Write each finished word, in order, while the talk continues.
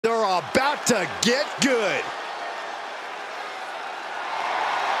They're about to get good.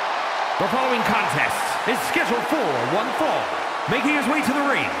 The following contest is scheduled for one fall. Making his way to the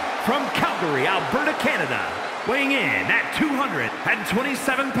ring from Calgary, Alberta, Canada. Weighing in at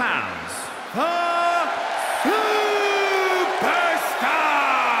 227 pounds. The Superstar!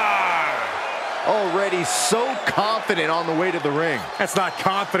 Already so confident on the way to the ring. That's not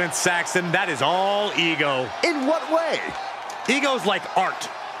confidence, Saxton. That is all ego. In what way? Ego's like art.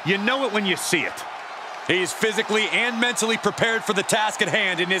 You know it when you see it. He's physically and mentally prepared for the task at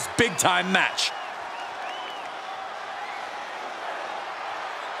hand in his big-time match.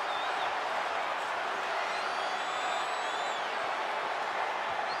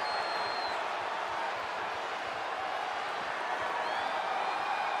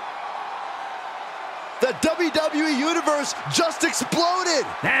 The WWE Universe just exploded!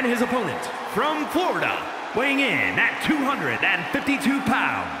 And his opponent from Florida, weighing in at 252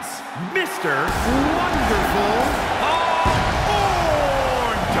 pounds, Mr. Wonderful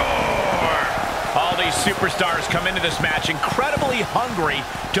orndorff! All these superstars come into this match incredibly hungry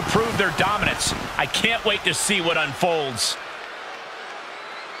to prove their dominance. I can't wait to see what unfolds.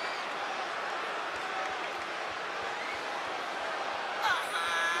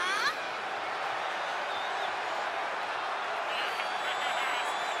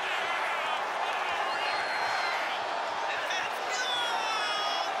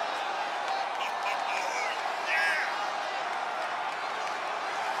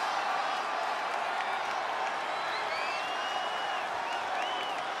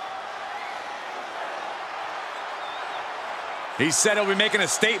 He said he'll be making a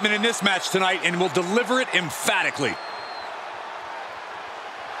statement in this match tonight and will deliver it emphatically.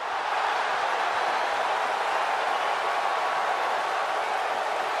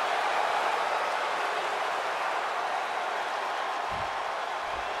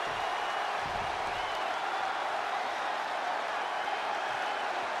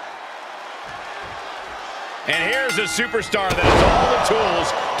 And here's a superstar that has all the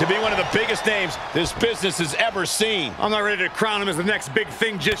tools to be one of the biggest names this business has ever seen. I'm not ready to crown him as the next big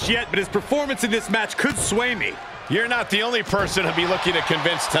thing just yet, but his performance in this match could sway me. You're not the only person to be looking to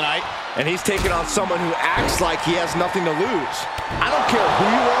convince tonight. And he's taking on someone who acts like he has nothing to lose. I don't care who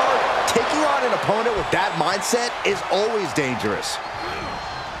you are, taking on an opponent with that mindset is always dangerous.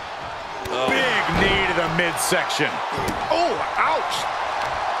 Big knee to the midsection. Oh, ouch!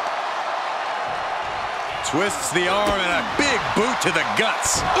 Twists the arm and a big boot to the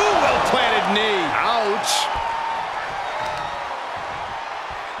guts. Ooh, well-planted knee. Ouch!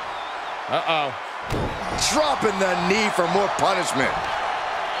 Uh-oh. Dropping the knee for more punishment.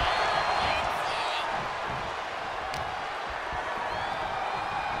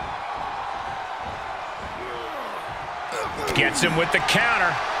 Gets him with the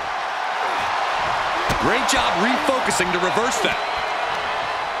counter. Great job refocusing to reverse that.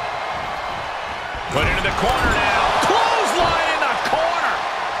 Put into the corner now. Clothesline in the corner.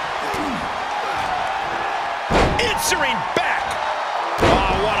 Answering back.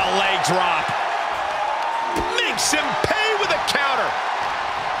 Oh, what a leg drop. Makes him pay with a counter.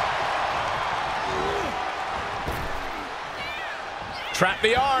 Trap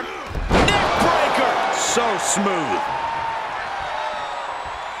the arm. Neck breaker. So smooth.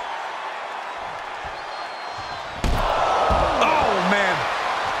 Oh, man.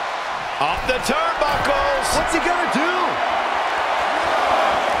 Off the turnbuckles. What's he gonna do?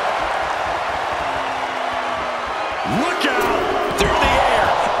 Look out. Through the air.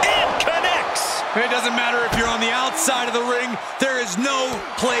 And connects. It doesn't matter if you're on the outside of the ring. There is no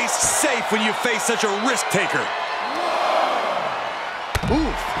place safe when you face such a risk taker.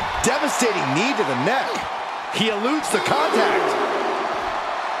 Oof. Devastating knee to the neck. He eludes the contact.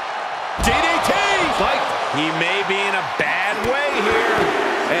 DDT. Fight. He may be in a bad way here.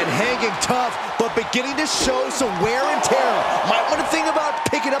 And hanging tough, but beginning to show some wear and tear. Might want to think about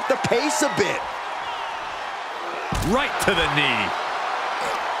picking up the pace a bit. Right to the knee.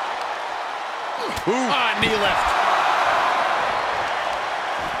 Ooh. Knee lift.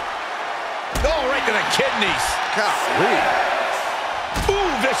 Oh, right to the kidneys. Golly.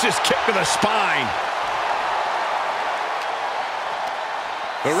 Ooh, vicious kick to the spine.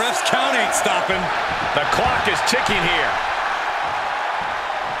 The ref's count ain't stopping. The clock is ticking here.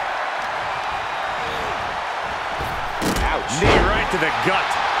 Ouch. Knee right to the gut.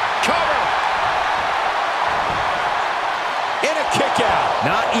 Cover. And a kick out.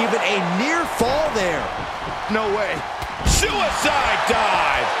 Not even a near fall there. No way. Suicide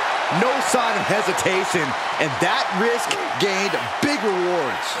dive. no sign of hesitation, and that risk gained big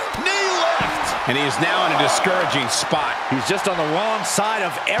rewards. Knee lift! And he is now in a discouraging spot. He's just on the wrong side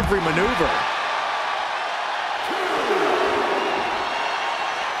of every maneuver.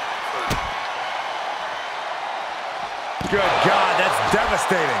 Good God, that's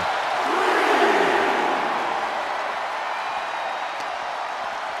devastating.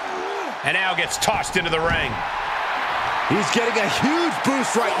 And now gets tossed into the ring. He's getting a huge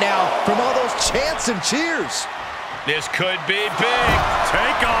boost right now from all those chants and cheers. This could be big.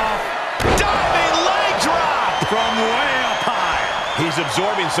 Take off. Diving leg drop From way up high. He's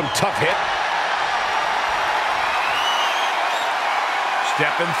absorbing some tough hit.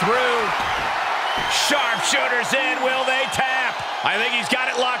 Stepping through. Sharpshooters in. Will they tap? I think he's got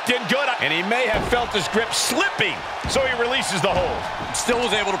it locked in good. And he may have felt his grip slipping, so he releases the hold. Still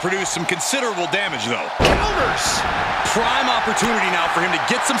was able to produce some considerable damage, though. Counters. Prime opportunity now for him to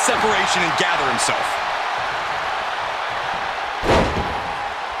get some separation and gather himself.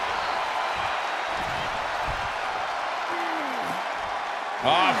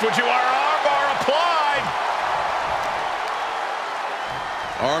 Fujiwara armbar applied.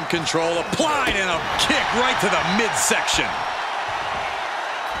 Arm control applied and a kick right to the midsection.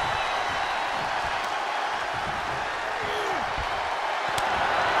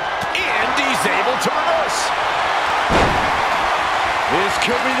 And he's able to reverse. This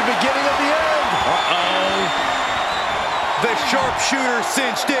could be the beginning of the end. Uh-oh. The sharpshooter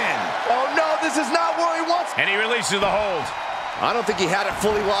cinched in. Oh no, this is not where he wants. And he releases the hold. I don't think he had it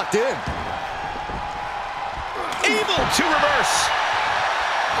fully locked in. Able to reverse.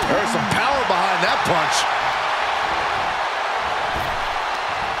 There's some power behind that punch.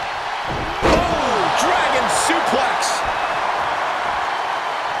 Oh, dragon suplex.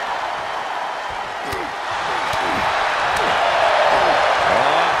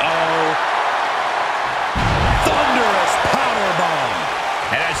 Uh-oh. Thunderous powerbomb.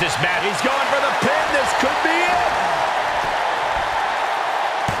 And as this match, he's going for the pin. This could be it.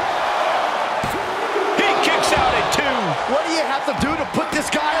 He kicks out at 2. What do you have to do to put this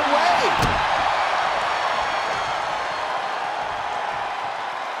guy away?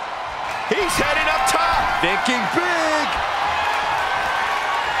 He's heading up top. Thinking big.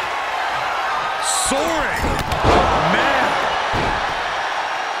 Soaring. Oh, man.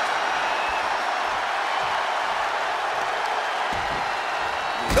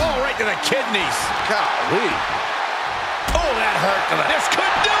 Oh, right to the kidneys. Golly. Oh, that hurt. This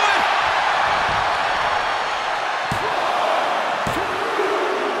could do it.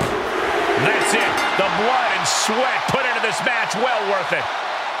 That's it. The blood and sweat put into this match. Well worth it.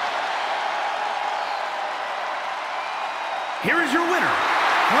 Here is your winner,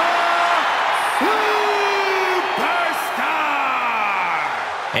 Superstar!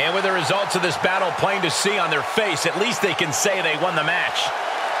 And with the results of this battle plain to see on their face, at least they can say they won the match.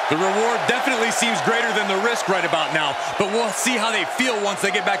 The reward definitely seems greater than the risk right about now, but we'll see how they feel once they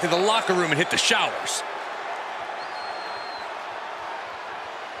get back to the locker room and hit the showers.